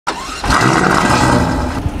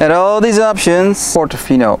At all these options,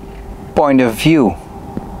 Portofino point of view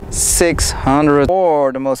 600,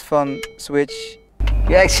 or the most fun switch.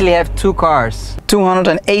 You actually have two cars,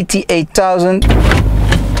 288,000.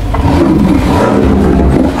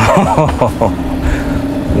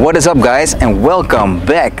 What is up guys, and welcome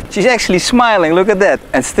back. She's actually smiling, look at that,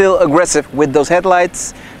 and still aggressive with those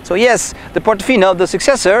headlights. So yes, the Portofino, the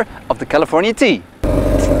successor of the California T.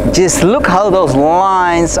 Just look how those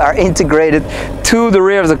lines are integrated to the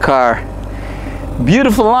rear of the car.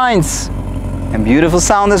 Beautiful lines and beautiful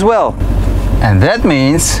sound as well. And that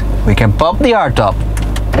means we can pop the hardtop.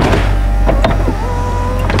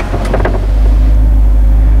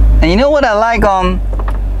 And you know what I like on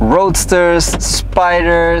roadsters,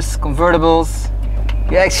 spiders, convertibles?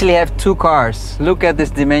 You actually have two cars. Look at this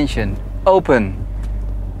dimension, open,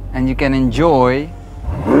 and you can enjoy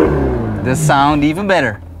the sound even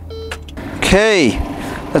better. Okay,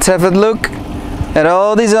 let's have a look at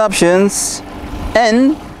all these options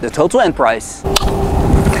and the total end price.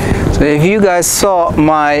 So if you guys saw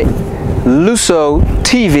my Lusso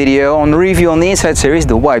T video on the review on the Inside series,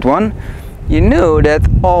 the white one, you know that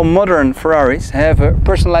all modern Ferraris have a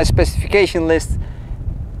personalized specification list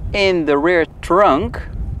in the rear trunk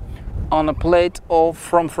on a plate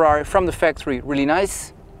from Ferrari, from the factory. Really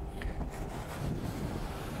nice.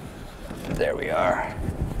 There we are.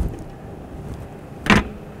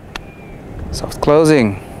 Soft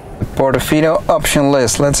closing. Portofino option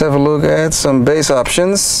list. Let's have a look at some base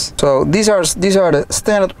options. So these are the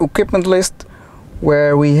standard equipment list,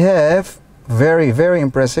 where we have very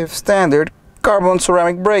impressive standard carbon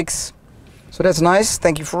ceramic brakes. So that's nice.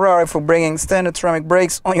 Thank you Ferrari for bringing standard ceramic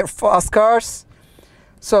brakes on your fast cars.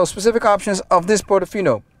 So specific options of this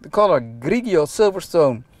Portofino: the color Grigio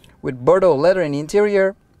Silverstone with Bordeaux leather in the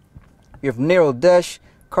interior. You have narrow dash,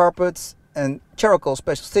 carpets and charcoal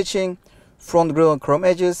special stitching, front grille and chrome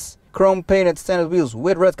edges, chrome painted standard wheels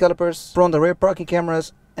with red calipers, front and rear parking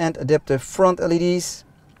cameras and adaptive front LEDs,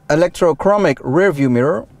 electrochromic rear view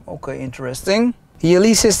mirror, okay, interesting,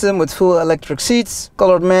 ELE system with full electric seats,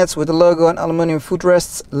 colored mats with the logo and aluminum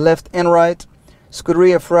footrests left and right,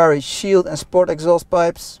 Scuderia Ferrari shield and sport exhaust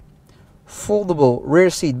pipes, foldable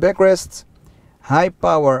rear seat backrest, high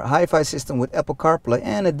power hi-fi system with Apple CarPlay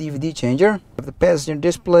and a DVD changer. With the passenger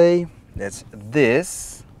display, that's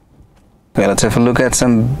this. Okay, let's have a look at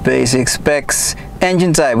some basic specs.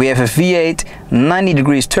 Engine type, we have a V8 90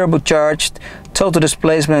 degrees turbocharged, total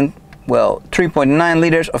displacement, well, 3.9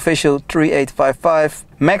 liters, official 3855,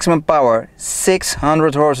 maximum power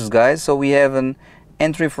 600 horses guys. So we have an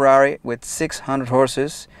entry Ferrari with 600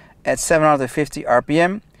 horses at 750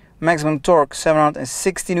 rpm, maximum torque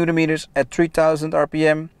 760 newton meters at 3000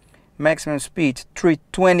 rpm, maximum speed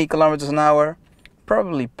 320 kilometers an hour,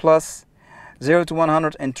 probably plus. 0 to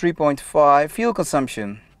 100 and 3.5. Fuel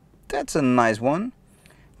consumption, that's a nice one,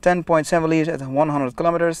 10.7 liters at 100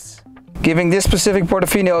 kilometers. Giving this specific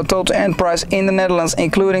Portofino a total end price in the Netherlands,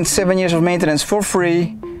 including 7 years of maintenance for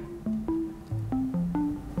free,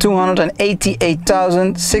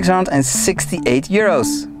 288,668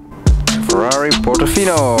 euros. Ferrari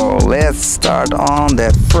Portofino. Let's start on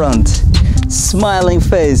that front. Smiling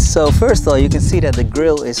face. So first of all, you can see that the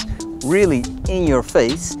grille is really in your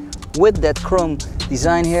face, with that chrome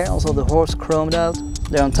design here, also the horse chromed out.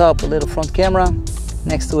 There on top, a little front camera,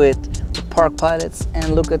 next to it the park pilots,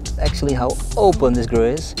 and look at actually how open this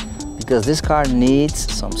grille is, because this car needs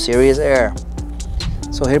some serious air.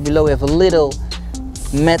 So here below we have a little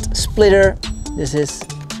matte splitter. This is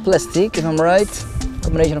plastic, if I'm right,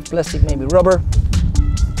 combination of plastic, maybe rubber,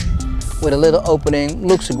 with a little opening,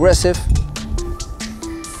 looks aggressive.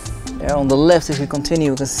 There on the left, if we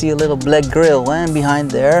continue, we can see a little black grille, and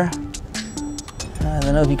behind there, I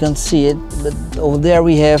don't know if you can see it, but over there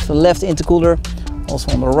we have a left intercooler.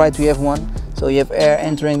 Also on the right we have one. So you have air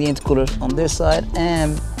entering the intercoolers on this side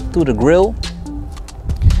and to the grille.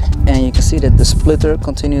 And you can see that the splitter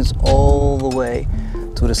continues all the way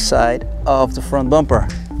to the side of the front bumper.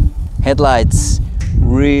 Headlights,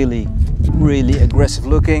 really aggressive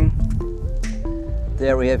looking.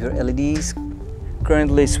 There we have your LEDs,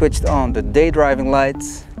 currently switched on the day driving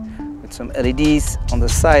lights, with some LEDs on the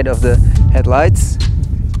side of the headlights.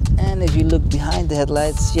 And if you look behind the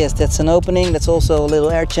headlights, yes, that's an opening. That's also a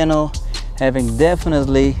little air channel, having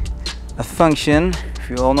definitely a function. If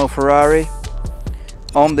you all know Ferrari,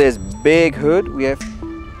 on this big hood we have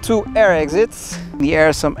two air exits. In the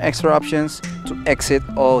air, some extra options to exit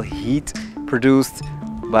all heat produced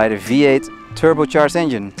by the V8 turbocharged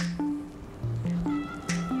engine.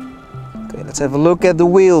 Okay, let's have a look at the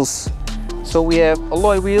wheels. So we have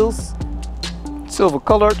alloy wheels, silver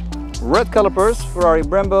colored, red calipers, Ferrari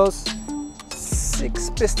Brembos, 6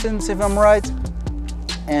 pistons if I'm right,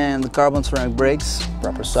 and the carbon ceramic brakes,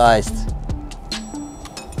 proper sized.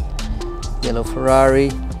 Yellow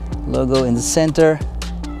Ferrari logo in the center,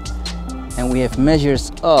 and we have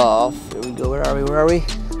measures of, here we go, where are we,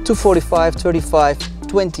 245, 35,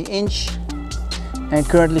 20 inch, and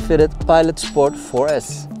currently fitted Pilot Sport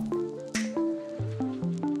 4S.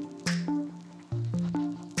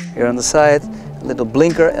 Here on the side, a little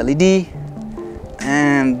blinker LED,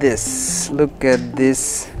 and this, look at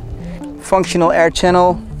this functional air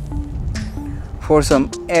channel for some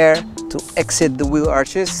air to exit the wheel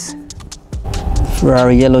arches.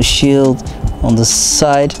 Ferrari yellow shield on the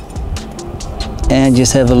side, and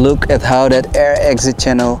just have a look at how that air exit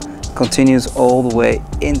channel continues all the way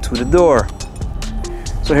into the door.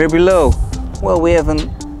 So here below, well, we have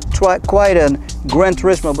quite a Gran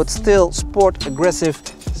Turismo but still sport aggressive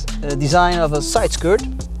design of a side skirt.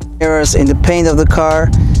 Mirrors in the paint of the car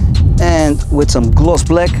and with some gloss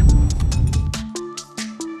black.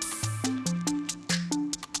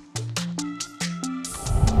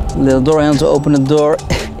 Little door handle to open the door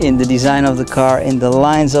in the design of the car, in the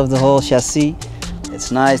lines of the whole chassis.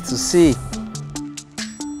 It's nice to see.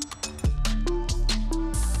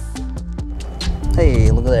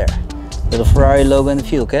 Hey, look there. Little Ferrari logo in the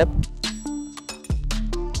fuel cap.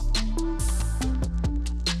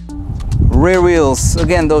 Rear wheels,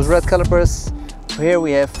 again those red calipers. Here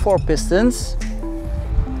we have 4 pistons,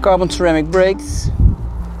 carbon ceramic brakes,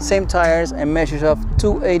 same tires, and measures of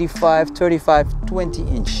 285, 35, 20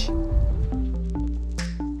 inch.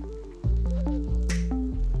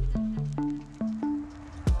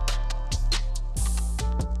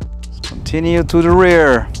 Let's continue to the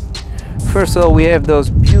rear. First of all, we have those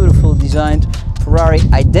beautiful designed Ferrari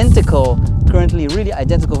identical, currently really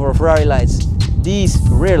identical for Ferrari lights. These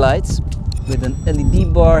rear lights with an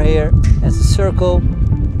LED bar here as a circle.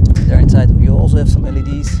 There inside you also have some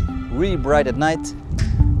LEDs, really bright at night,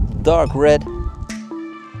 dark red.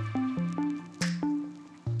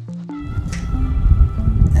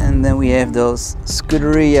 And then we have those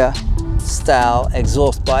Scuderia style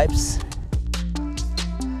exhaust pipes.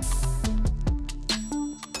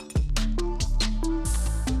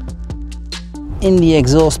 In the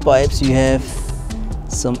exhaust pipes you have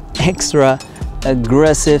some extra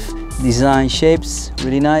aggressive design shapes,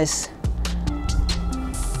 really nice.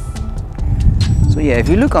 So yeah, if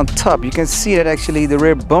you look on top, you can see that actually the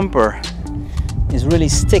rear bumper is really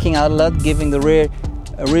sticking out a lot, giving the rear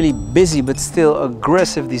a really busy but still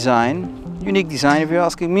aggressive design. Unique design if you're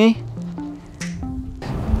asking me.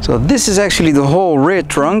 So this is actually the whole rear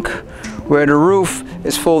trunk where the roof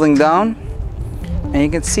is folding down. And you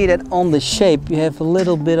can see that on the shape you have a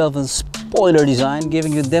little bit of a spoiler design,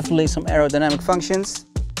 giving you definitely some aerodynamic functions.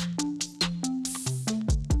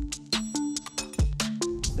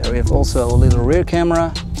 There we have also a little rear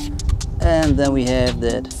camera, and then we have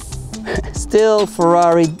that still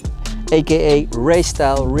Ferrari aka race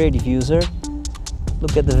style rear diffuser.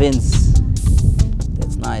 Look at the VINs,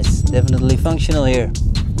 that's nice, definitely functional here,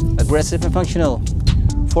 aggressive and functional.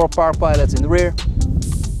 4 park pilots in the rear.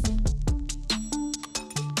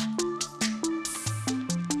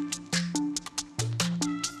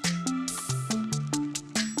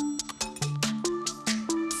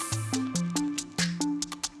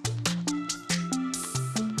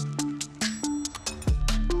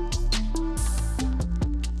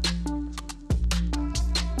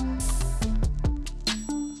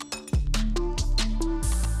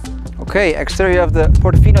 Okay, exterior of the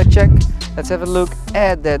Portofino check. Let's have a look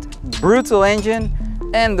at that brutal engine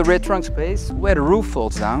and the rear trunk space where the roof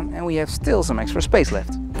folds down, and we have still some extra space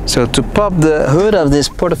left. So to pop the hood of this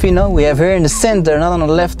Portofino, we have here in the center, not on the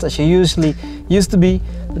left as you usually used to be,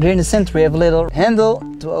 but here in the center we have a little handle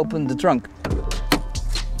to open the trunk.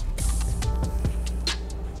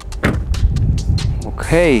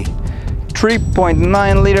 Okay,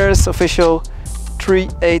 3.9 liters official,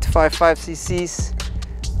 3855 cc's.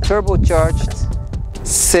 Turbocharged,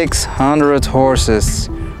 600 horses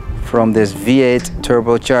from this V8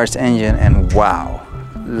 turbocharged engine, and wow,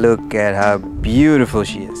 look at how beautiful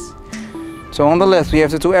she is. So on the left we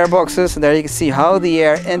have the 2 air boxes, and there you can see how the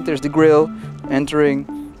air enters the grille, entering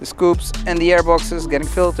the scoops, and the air boxes getting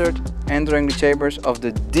filtered, entering the chambers of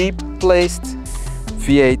the deep placed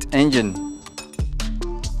V8 engine.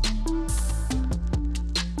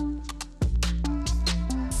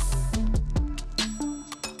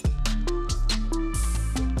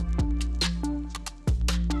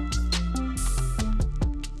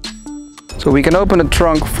 So we can open the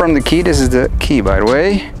trunk from the key. This is the key, by the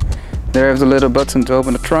way. There I have the little button to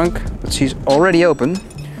open the trunk, but she's already open.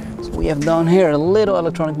 So we have down here a little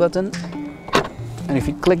electronic button, and if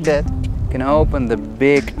you click that, can open the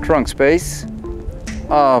big trunk space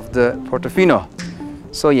of the Portofino.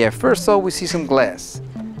 So yeah, first of all we see some glass.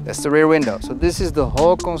 That's the rear window. So this is the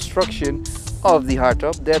whole construction of the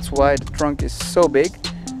hardtop. That's why the trunk is so big.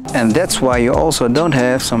 And that's why you also don't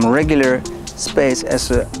have some regular space as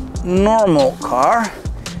a normal car,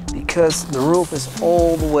 because the roof is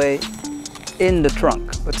all the way in the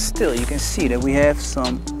trunk. But still you can see that we have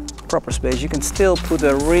some proper space. You can still put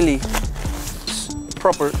a really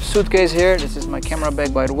proper suitcase here. This is my camera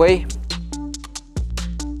bag, by the way.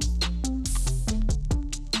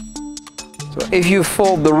 So if you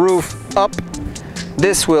fold the roof up,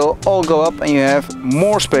 this will all go up and you have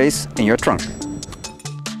more space in your trunk.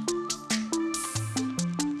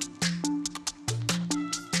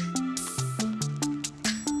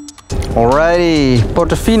 Alrighty,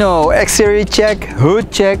 Portofino exterior check,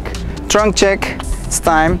 hood check, trunk check. It's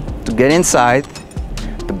time to get inside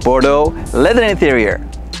the Bordeaux leather interior.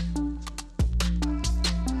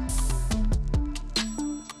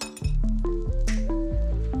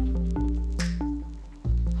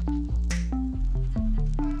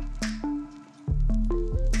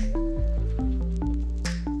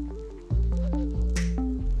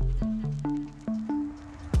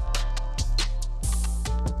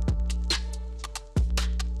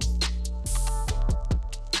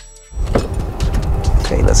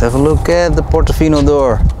 Okay, let's have a look at the Portofino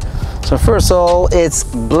door. So first of all, it's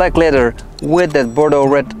black leather with that Bordeaux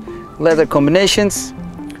red leather combinations.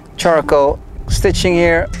 Charcoal stitching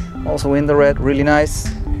here, also in the red, really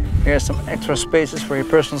nice. Here's some extra spaces for your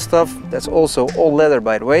personal stuff. That's also all leather,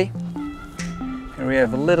 by the way. Here we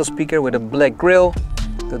have a little speaker with a black grille,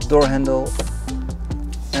 the door handle,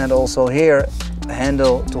 and also here the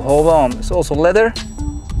handle to hold on. It's also leather.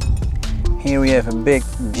 Here we have a big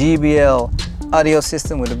JBL audio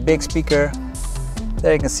system with a big speaker.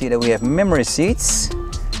 There you can see that we have memory seats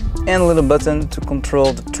and a little button to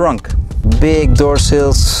control the trunk. Big door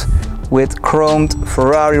sills with chromed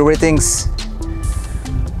Ferrari ratings.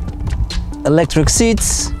 Electric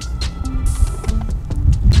seats.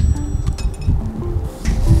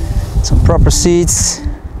 Some proper seats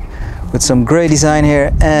with some grey design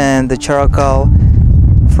here and the charcoal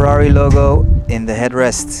Ferrari logo in the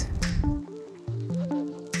headrest.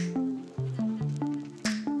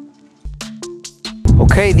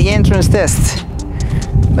 Okay, the entrance test.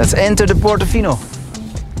 Let's enter the Portofino.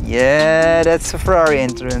 Yeah, that's a Ferrari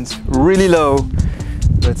entrance. Really low,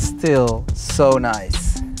 but still so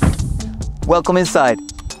nice. Welcome inside.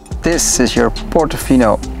 This is your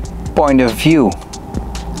Portofino point of view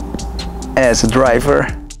as a driver.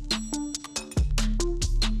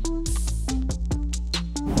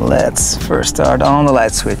 Let's first start on the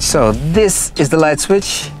light switch. So this is the light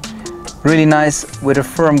switch. Really nice with a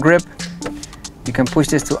firm grip. You can push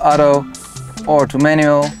this to auto or to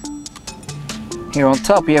manual. Here on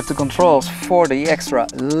top you have the controls for the extra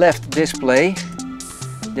left display.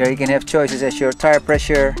 There you can have choices as your tire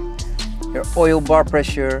pressure, your oil bar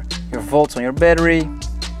pressure, your volts on your battery.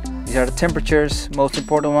 These are the temperatures, most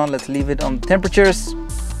important one. Let's leave it on the temperatures.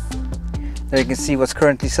 There you can see what's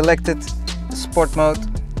currently selected, the sport mode.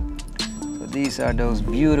 So these are those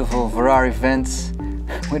beautiful Ferrari vents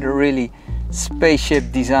with a really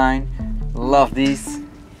spaceship design. Love these.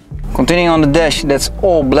 Continuing on the dash, that's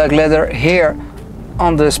all black leather. Here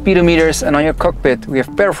on the speedometers and on your cockpit we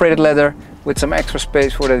have perforated leather with some extra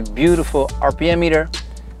space for that beautiful RPM meter.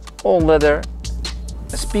 All leather,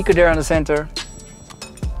 a speaker there on the center,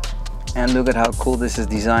 and look at how cool this is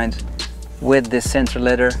designed with this center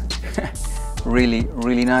leather.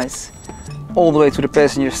 really nice. All the way to the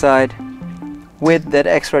passenger side with that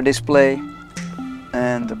extra display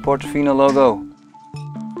and the Portofino logo.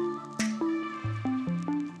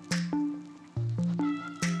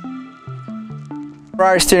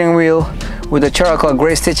 Ferrari steering wheel with a charcoal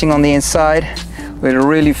grey stitching on the inside with a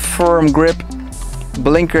really firm grip.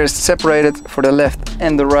 Blinkers separated for the left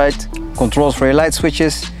and the right. Controls for your light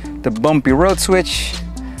switches. The bumpy road switch.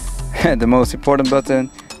 The most important button.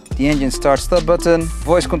 The engine start stop button.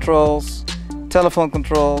 Voice controls. Telephone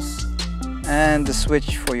controls. And the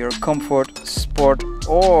switch for your comfort, sport,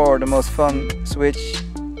 or the most fun switch,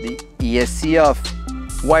 the ESC off.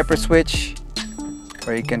 Wiper switch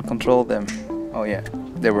where you can control them. Oh yeah,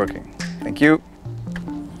 they're working. Thank you.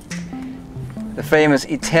 The famous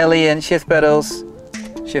Italian shift pedals.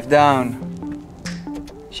 Shift down,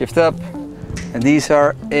 shift up. And these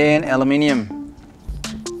are in aluminium.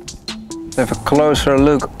 Let's have a closer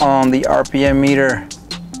look on the RPM meter.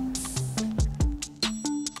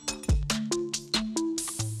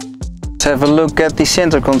 Let's have a look at the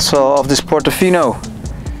center console of this Portofino.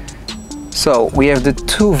 So we have the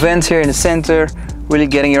two vents here in the center really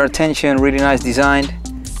getting your attention, really nice designed.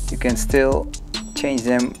 You can still change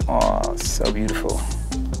them. Oh, so beautiful.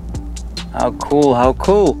 How cool, how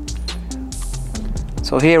cool.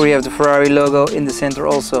 So here we have the Ferrari logo in the center,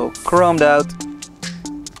 also chromed out,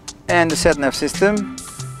 and the sat-nav system,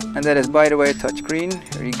 and that is, by the way, touchscreen.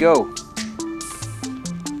 Here you go.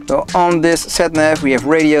 So on this sat-nav we have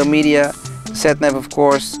radio, media, sat-nav of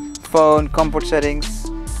course, phone, comfort settings,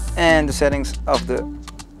 and the settings of the,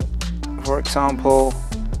 for example,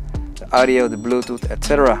 the audio, the Bluetooth,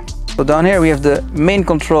 etc. So down here we have the main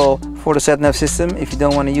control for the sat-nav system if you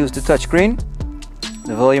don't want to use the touchscreen,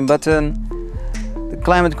 the volume button, the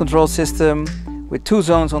climate control system with 2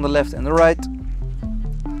 zones on the left and the right,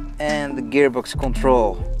 and the gearbox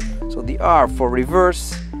control. So the R for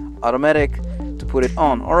reverse, automatic, to put it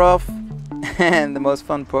on or off, and the most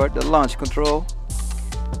fun part, the launch control.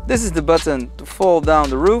 This is the button to fall down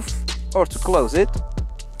the roof or to close it.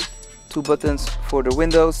 2 buttons for the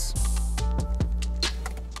windows.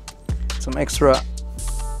 Some extra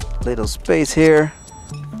little space here.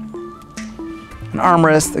 An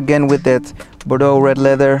armrest, again with that Bordeaux red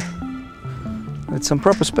leather, with some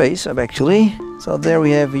proper space up actually. So there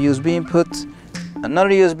we have a USB input, another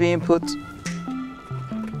USB input,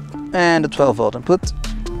 and a 12-volt input.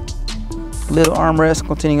 Little armrest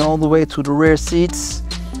continuing all the way to the rear seats.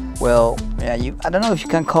 Well, yeah, I don't know if you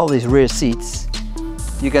can call these rear seats.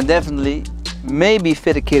 You can definitely maybe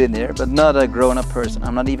fit a kid in there, but not a grown-up person.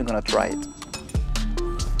 I'm not even gonna try it.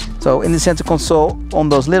 So in the center console, on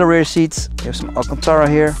those little rear seats, you have some Alcantara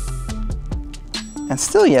here, and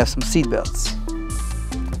still you have some seat belts.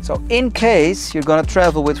 So in case you're gonna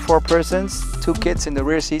travel with 4 persons, 2 kids in the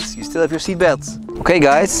rear seats, you still have your seat belts. Okay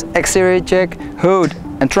guys, exterior check, hood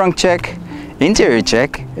and trunk check, interior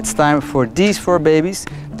check. It's time for these 4 babies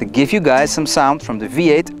to give you guys some sound from the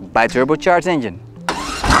V8 Biturbocharged engine.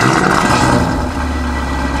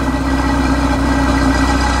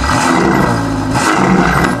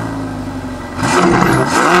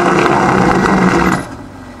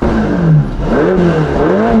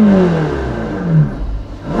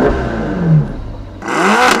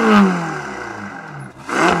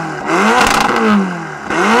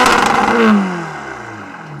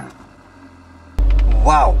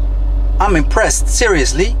 Wow, I'm impressed,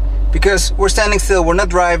 seriously, because we're standing still, we're not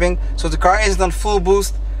driving, so the car isn't on full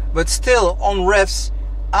boost, but still on revs,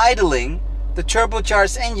 idling, the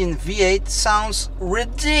turbocharged engine V8 sounds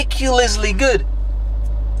ridiculously good.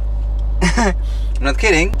 I'm not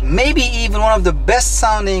kidding. Maybe even one of the best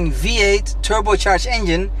sounding V8 turbocharged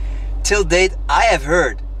engine till date I have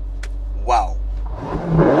heard. Wow.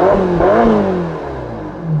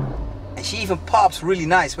 And she even pops really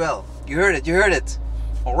nice. Well, you heard it, you heard it.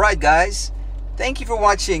 Alright guys, thank you for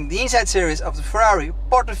watching the inside series of the Ferrari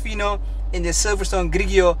Portofino in this Silverstone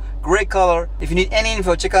Grigio grey color. If you need any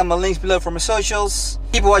info, check out my links below for my socials.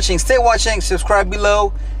 Keep watching, stay watching, subscribe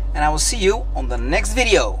below, and I will see you on the next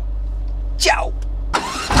video. Ciao!